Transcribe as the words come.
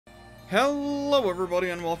Hello everybody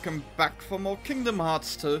and welcome back for more Kingdom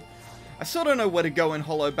Hearts 2. I still don't know where to go in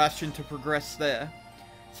Hollow Bastion to progress there.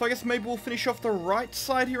 So I guess maybe we'll finish off the right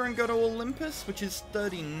side here and go to Olympus, which is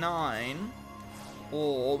 39.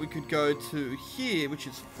 Or we could go to here, which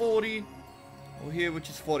is 40. Or here, which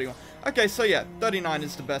is 41. Okay, so yeah, 39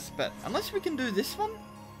 is the best bet. Unless we can do this one?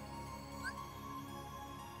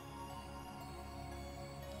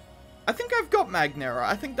 I think I've got Magnera.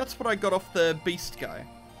 I think that's what I got off the Beast guy.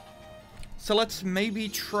 So let's maybe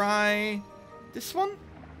try this one?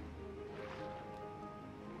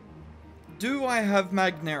 Do I have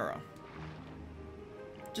Magnera?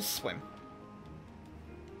 Just swim.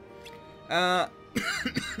 Let's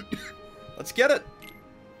get it.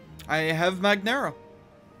 I have Magnera.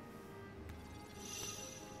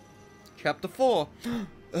 Chapter 4.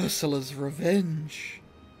 Ursula's Revenge.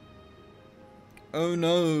 Oh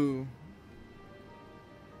no.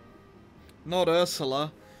 Not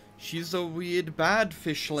Ursula. She's a weird bad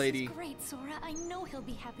fish lady. This is great, Sora. I know he'll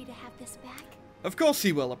be happy to have this back. Of course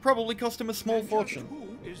he will. It probably cost him a small fortune.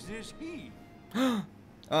 Who is this he?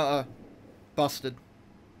 Busted.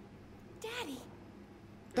 Daddy!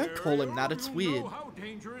 Don't call him that, it's weird. You know how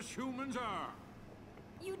dangerous humans are.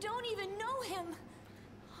 You don't even know him!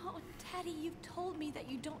 Oh, Daddy, you've told me that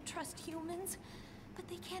you don't trust humans. But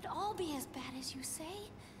they can't all be as bad as you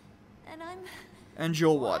say. And And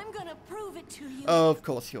you're what? I'm gonna prove it to you. Oh, of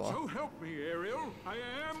course you are. So help me, Ariel. I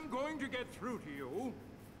am going to get through to you.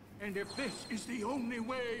 And if this is the only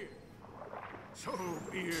way, so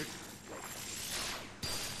be it.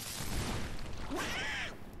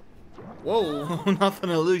 Whoa, nothing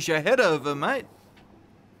to lose your head over, mate.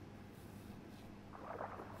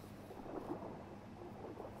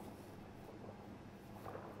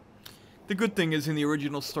 The good thing is, in the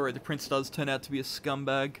original story, the prince does turn out to be a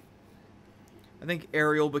scumbag. I think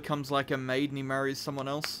Ariel becomes like a maid and he marries someone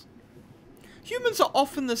else. Humans are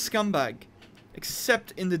often the scumbag,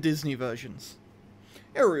 except in the Disney versions.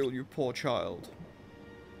 Ariel, you poor child.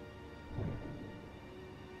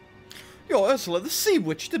 You're Ursula, the sea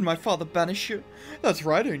witch. Did my father banish you? That's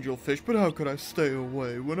right, angelfish, but how could I stay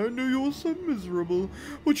away when I knew you were so miserable?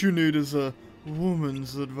 What you need is a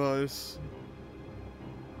woman's advice.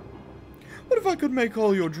 What if I could make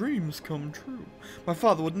all your dreams come true? My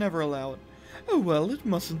father would never allow it. Oh well, it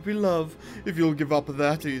mustn't be love, if you'll give up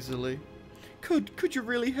that easily. Could you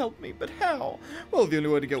really help me? But how? Well, the only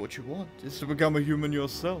way to get what you want is to become a human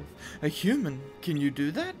yourself. A human? Can you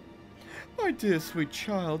do that? My dear sweet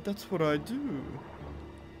child, that's what I do.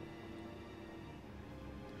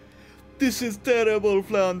 This is terrible,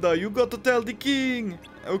 Flounder. You got to tell the king.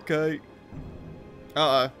 Okay.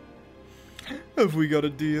 Uh-oh. Have we got a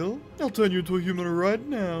deal? I'll turn you into a human right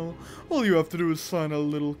now. All you have to do is sign a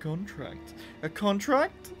little contract. A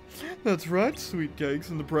contract? That's right, sweet cakes,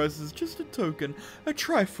 and the price is just a token, a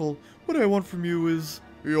trifle. What I want from you is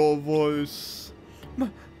your voice.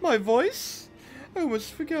 My voice? I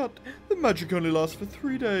almost forgot. The magic only lasts for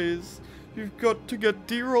 3 days. You've got to get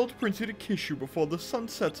dear old Princey to kiss you before the sun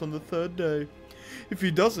sets on the 3rd day. If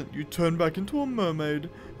he doesn't, you turn back into a mermaid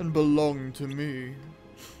and belong to me.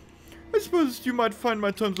 I suppose you might find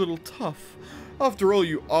my terms a little tough. After all,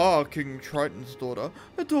 you are King Triton's daughter,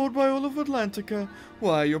 adored by all of Atlantica.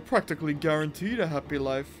 Why, you're practically guaranteed a happy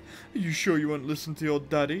life. Are you sure you won't listen to your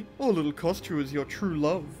daddy? All it'll cost you is your true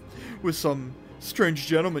love, with some strange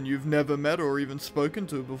gentleman you've never met or even spoken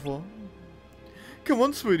to before. Come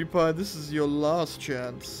on, sweetie pie, this is your last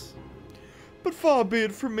chance. But far be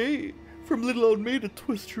it from me, from little old me to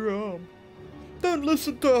twist your arm. Don't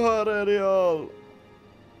listen to her, Ariel.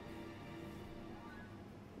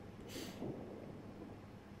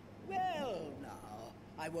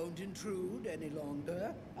 I won't intrude any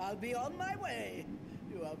longer. I'll be on my way.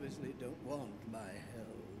 You obviously don't want my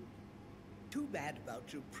help. Too bad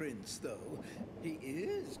about your prince, though. He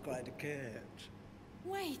is quite a catch.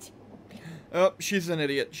 Wait. Oh, she's an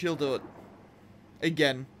idiot. She'll do it.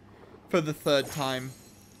 Again. For the 3rd time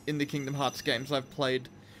in the Kingdom Hearts games I've played.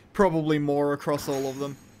 Probably more across all of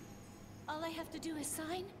them. All I have to do is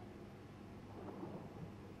sign?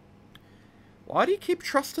 Why do you keep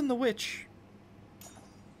trusting the witch?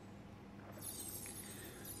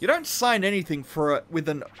 You don't sign anything with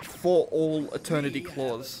an for all eternity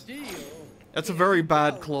clause. That's a very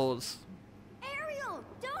bad clause. Ariel,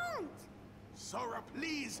 don't! Sora,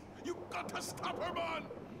 please! You got to stop her, man!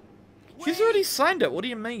 She's already signed it. What do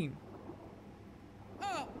you mean?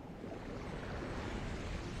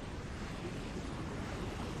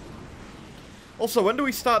 Also, when do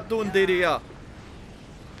we start doing DDR?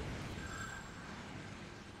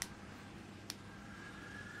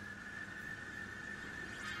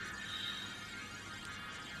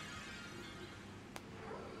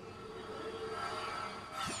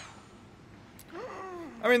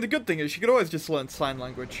 I mean, the good thing is she could always just learn sign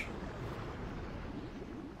language.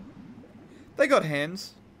 They got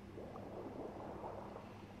hands.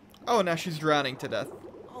 Oh, now she's drowning to death.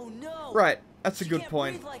 Oh no! Right, that's a She good can't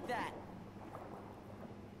point. breathe like that.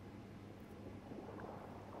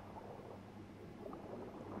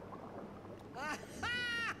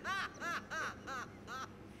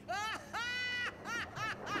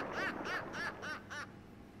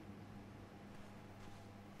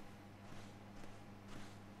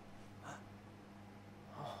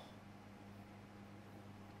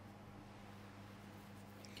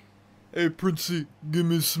 Hey, Princey, give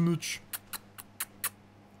me a smooch.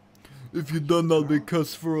 If you're done, I'll be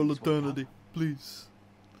cussed for all eternity. Please.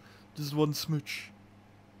 Just one smooch.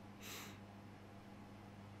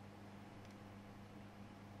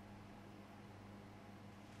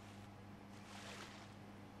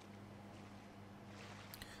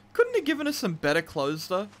 Couldn't have given us some better clothes,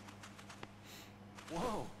 though?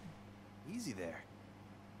 Whoa, easy there.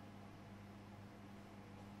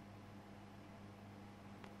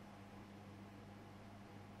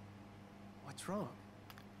 What's wrong?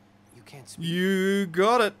 You can't speak. You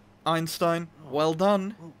got it, Einstein. Well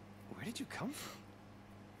done. Well, where did you come from?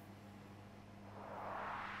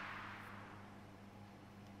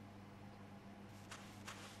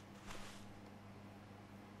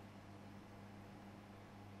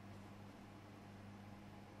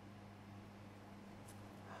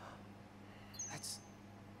 That's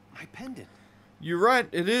my pendant. You're right,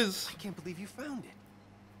 it is. I can't believe you found it.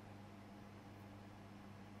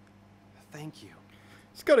 Thank you.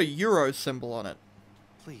 It's got a Euro symbol on it.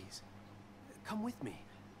 Please, come with me.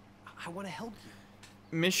 I want to help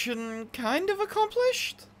you. Mission kind of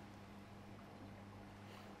accomplished?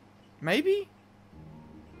 Maybe?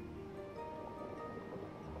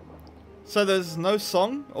 So there's no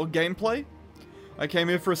song or gameplay? I came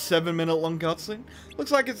here for a 7-minute long cutscene.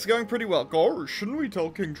 Looks like it's going pretty well. Gosh, shouldn't we tell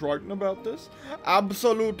King Triton about this?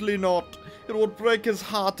 Absolutely not. It would break his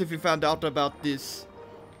heart if he found out about this.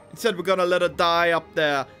 Instead, we're gonna let her die up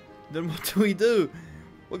there. Then what do?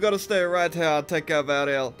 We gotta stay right here and take care of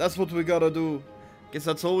Ariel. That's what we gotta do. Guess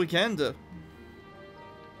that's all we can do.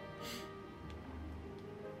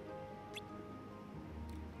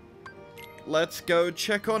 Let's go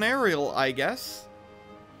check on Ariel, I guess.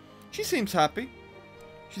 She seems happy.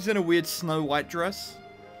 She's in a weird Snow White dress.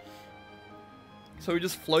 So we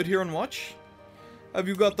just float here and watch? Have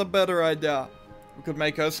you got the better idea? We could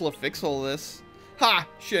make Ursula fix all this. Ha!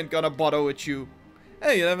 She ain't gonna bother with you.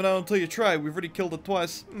 Hey, you never know until you try. We've already killed her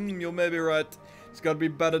twice. You may be right. It's gotta be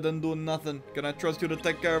better than doing nothing. Can I trust you to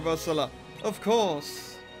take care of Ursula? Of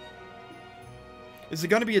course. Is it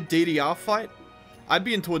gonna be a DDR fight? I'd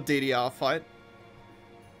be into a DDR fight.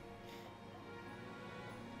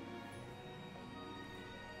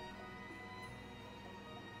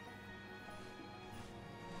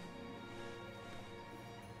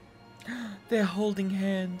 They're holding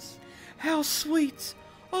hands. How sweet!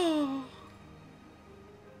 Oh!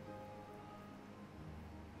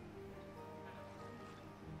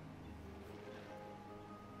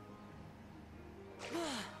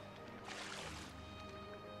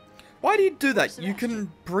 Why do you do that? You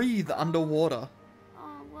can breathe underwater.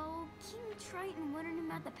 Well, King Triton wanted him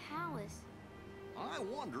at the palace. I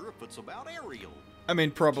wonder if it's about Ariel. I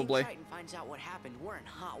mean, probably. King Triton finds out what happened, we're in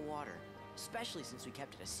hot water. Especially since we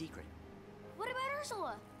kept it a secret. What about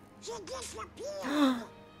Ursula? She disappeared.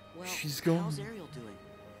 Well, She's gone. how's Ariel doing?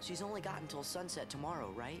 She's only got until sunset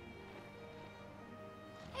tomorrow, right?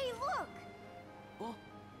 Hey, look! Well,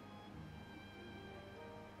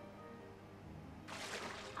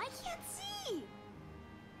 I can't see!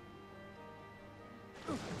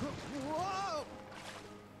 Whoa!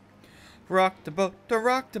 Rock the boat,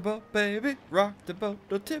 baby. Rock the boat,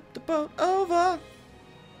 don't tip the boat over.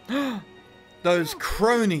 Those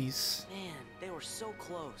cronies. man, they were so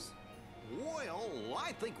close. Well,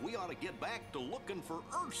 I think we ought to get back to looking for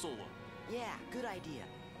Ursula. Yeah, good idea.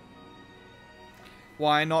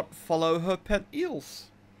 Why not follow her pet eels?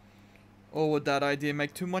 Or would that idea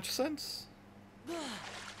make too much sense?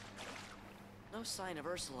 No sign of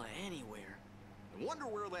Ursula anywhere. I wonder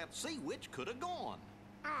where that sea witch could have gone.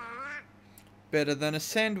 Better than a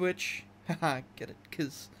sandwich. Haha, get it?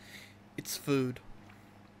 'Cause it's food.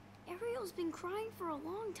 Ariel's been crying for a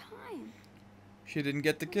long time. She didn't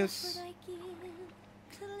get the kiss. What would I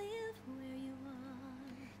give to live where you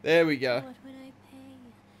are? There we go. What would I pay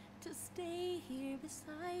to stay here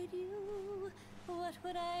beside you? What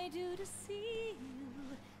would I do to see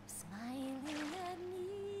you smiling at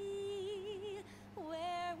me?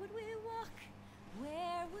 Where would we walk?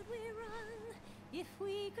 Where would we run if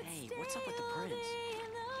we could Hey, stay what's up with the all prince? day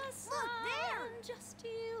in the sun? Look there! Just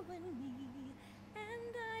you and me,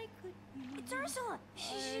 and I could be. It's Ursula.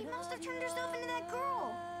 She must have turned herself into that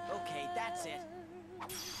girl. Okay, that's it.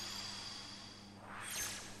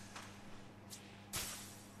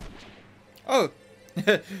 Oh,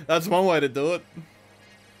 that's one way to do it.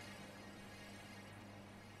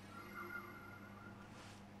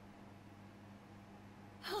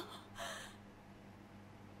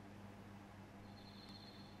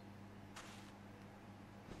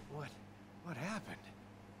 What happened?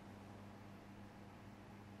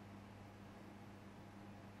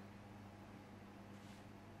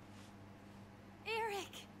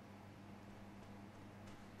 Eric!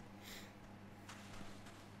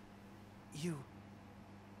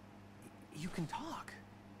 You can talk.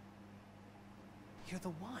 You're the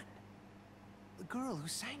one. The girl who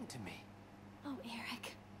sang to me. Oh,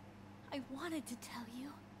 Eric. I wanted to tell you.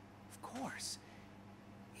 Of course.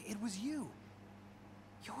 It was you.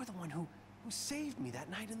 You're the one who saved me that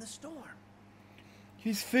night in the storm.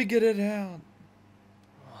 He's figured it out.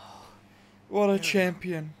 What a Eric,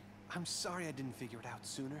 champion. I'm sorry I didn't figure it out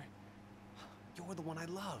sooner. You're the one I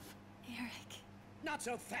love. Eric. Not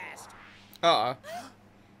so fast. Uh-oh.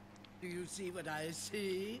 Do you see what I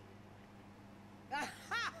see?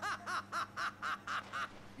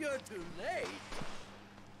 You're too late.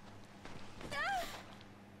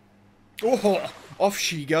 Oh, off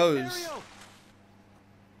she goes. Mario!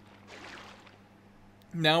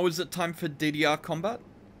 Now is it time for DDR combat?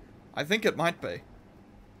 I think it might be.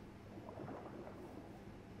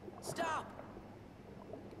 Stop!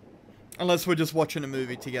 Unless we're just watching a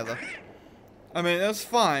movie together. I mean, that's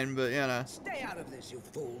fine, but you know. Stay out of this, you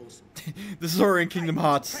fools. The Sora in Kingdom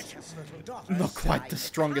Hearts, Precious little daughter not quite the signed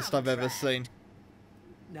strongest I've ever contract. seen.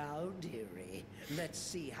 Now, dearie, let's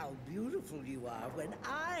see how beautiful you are when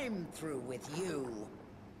I'm through with you.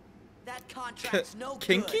 That contract's no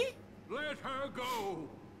Kinky? good. Let her go.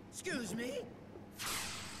 Excuse me?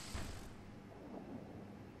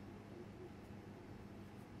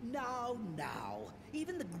 Now.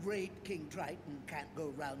 Even the great King Triton can't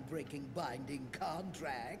go around breaking binding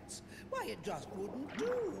contracts. Why, it just wouldn't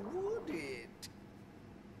do, would it?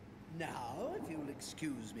 Now, if you'll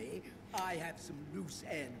excuse me, I have some loose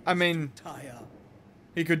ends I mean, to tie up.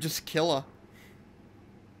 he could just kill her.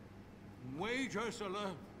 Wait,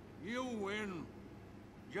 Ursula. You win.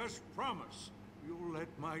 Just promise you'll let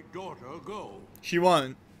my daughter go. She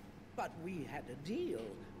won't. But we had a deal.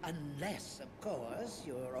 Unless, of course,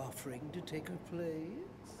 you're offering to take her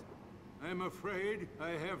place. I'm afraid I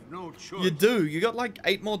have no choice. You do. You got like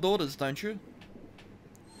 8 more daughters, don't you?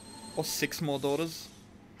 Or 6 more daughters.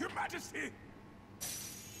 Your Majesty!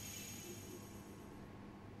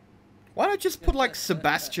 Why not just put like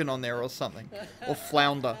Sebastian on there or something? Or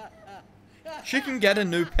Flounder. She can get a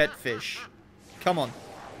new pet fish. Come on.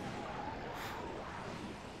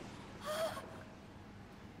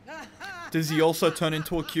 Does he also turn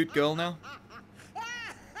into a cute girl now?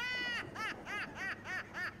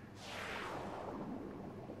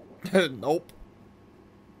 Nope.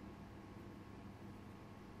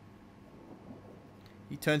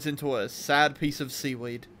 He turns into a sad piece of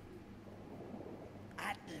seaweed.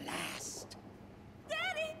 At last.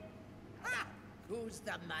 Daddy! Ha! Who's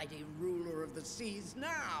the mighty ruler of the seas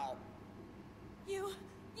now? You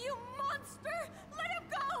monster! Let him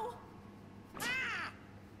go! Ah!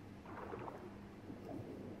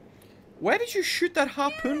 Where did you shoot that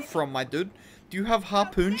harpoon from, my dude? Do you have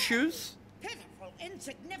harpoon shoes? Pitiful,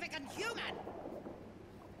 insignificant human!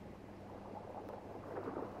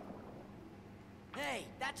 Hey,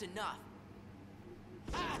 that's enough.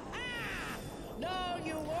 No,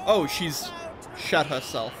 you won't! Oh, she's shot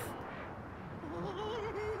herself.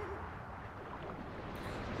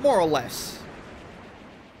 More or less.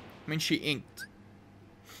 I mean, she inked.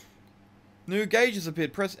 New gauges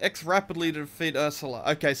appeared. Press X rapidly to defeat Ursula.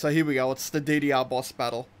 Okay, so here we go. It's the DDR boss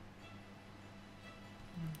battle.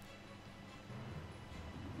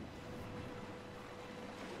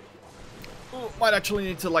 Oh, might actually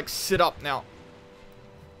need to, like, sit up now.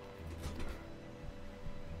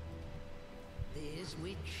 This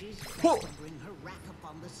witch is Whoa. to bring her wrath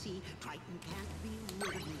upon the sea. Triton can't be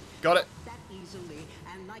rid of me Got it. that easily.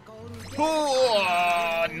 And like all new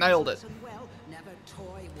Oh, nailed it. well, never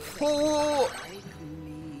toy with Oh. like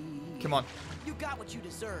me. Come on. You got what you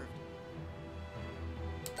deserved.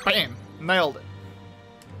 Bam. Nailed it.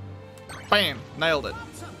 Bam. Nailed it.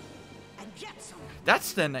 Flotsam and Jetsam.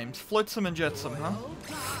 That's their names. Flotsam and Jetsam, huh? Oh,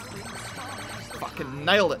 darling stars, Fucking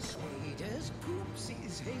nailed it. Sweetest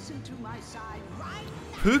poopsies, hasten to my side right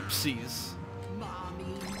now. Poopsies. Mommy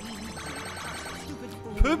needs you, stupid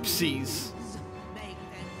fools. Poopsies. Make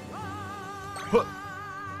them cry. Huh.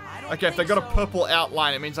 I Okay, if they got a purple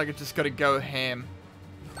outline, it means I could just gotta go ham.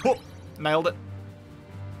 Oh, nailed it.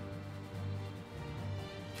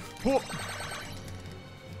 Oh.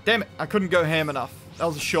 Damn it, I couldn't go ham enough. That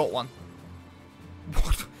was a short one.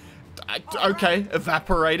 What? Okay,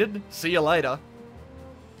 evaporated. See you later.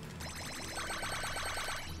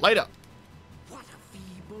 Later.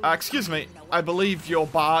 Excuse me, I believe your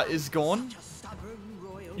bar is gone.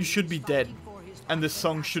 You should be dead. And this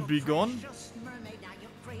song should be gone.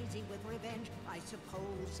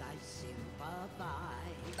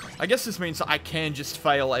 I guess this means I can just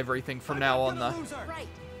fail everything from now on, though. Right.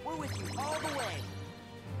 We're with you all the way.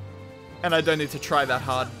 And I don't need to try that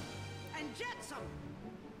hard.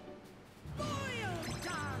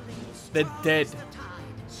 They're dead.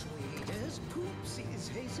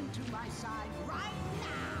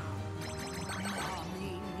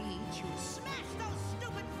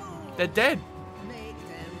 They're dead.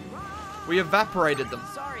 We evaporated them.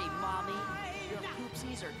 Sorry, Mommy. Your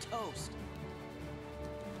poopsies are toast.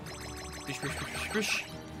 Bish, bish, bish, bish.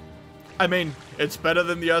 I mean, it's better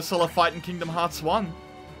than the Ursula fight in Kingdom Hearts 1.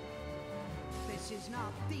 This is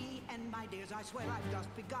not the end, my dears. I swear I've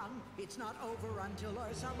just begun. It's not over until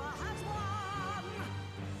Ursula has won.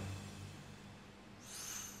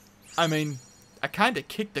 I mean, I kind of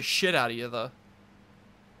kicked the shit out of you, though.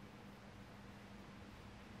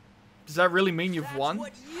 Does that really mean you've won?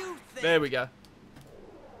 What you think. There we go.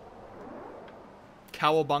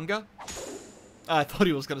 Cowabunga? I thought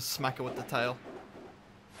he was going to smack her with the tail.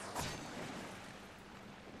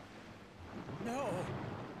 No,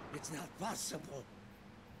 it's not possible.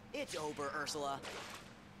 It's over, Ursula.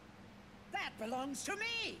 That belongs to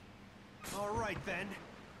me. All right, then.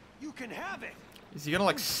 You can have it. Is he going to,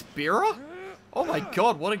 like, spear her? Oh my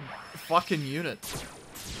god, what a fucking unit.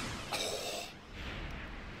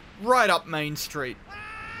 Right up Main Street.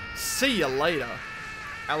 See you later,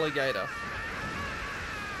 alligator.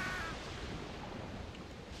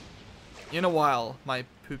 In a while, my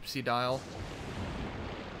poopsie dial.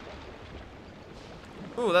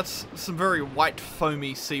 Oh, that's some very white,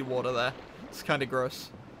 foamy seawater there. It's kind of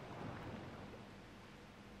gross.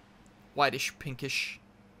 Whitish, pinkish.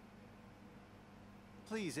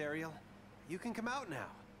 Please, Ariel. You can come out now.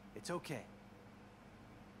 It's okay.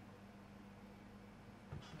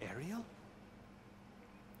 Ariel?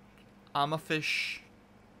 I'm a fish.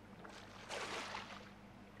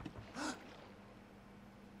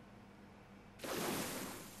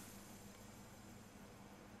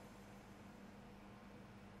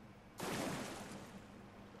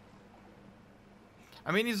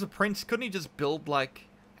 I mean, he's a prince. Couldn't he just build, like,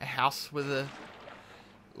 a house with a,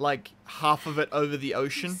 like, half of it over the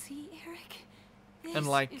ocean? You see, Eric? This And,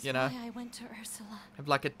 like, is you know, why I went to Ursula. have,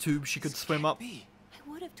 like, a tube she could swim up. I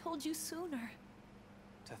would have told you sooner.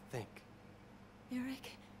 To think.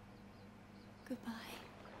 Eric, goodbye.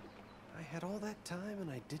 I had all that time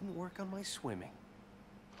and I didn't work on my swimming.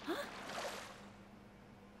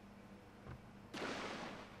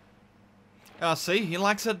 Ah, see? He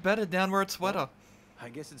likes it better down where it's wetter. I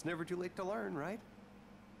guess it's never too late to learn, right?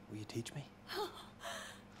 Will you teach me?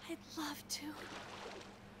 I'd love to.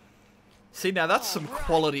 See, now that's some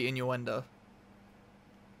quality innuendo.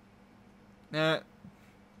 Nah.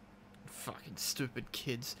 Fucking stupid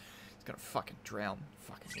kids. He's gonna fucking drown.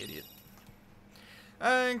 Fucking idiot.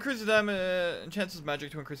 Increase the damage. Chances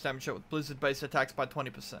magic to increase damage shot with blizzard-based attacks by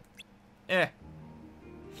 20%. Eh.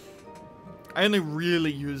 I only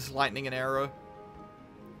really use lightning and arrow.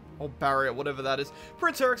 Or barrier, whatever that is.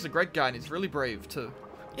 Prince Eric's a great guy and he's really brave too.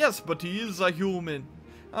 Yes, but he is a human.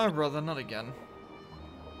 Oh, brother, not again.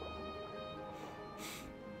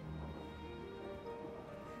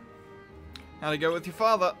 How'd it go with your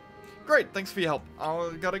father? Great, thanks for your help.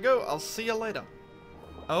 I gotta go. I'll see you later.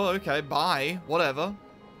 Oh, okay, bye. Whatever.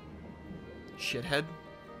 Shithead.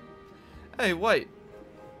 Hey, wait.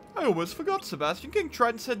 I almost forgot, Sebastian. King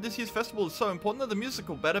Triton said this year's festival is so important that the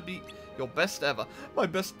musical better be your best ever. My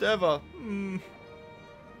best ever.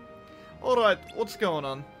 Alright, what's going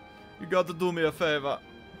on? You got to do me a favor.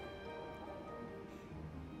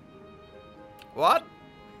 What?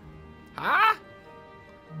 Huh?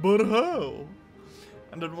 But how?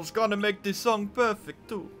 And it was gonna make this song perfect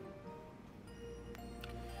too.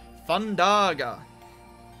 Thundaga.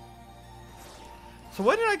 So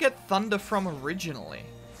where did I get thunder from originally?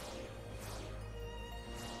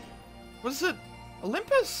 Was it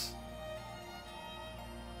Olympus?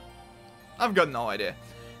 I've got no idea.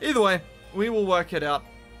 Either way, we will work it out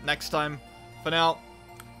next time. For now,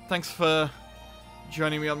 thanks for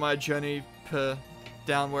joining me on my journey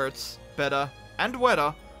down where it's better and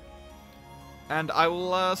wetter. And I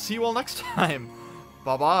will see you all next time.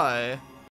 Bye-bye.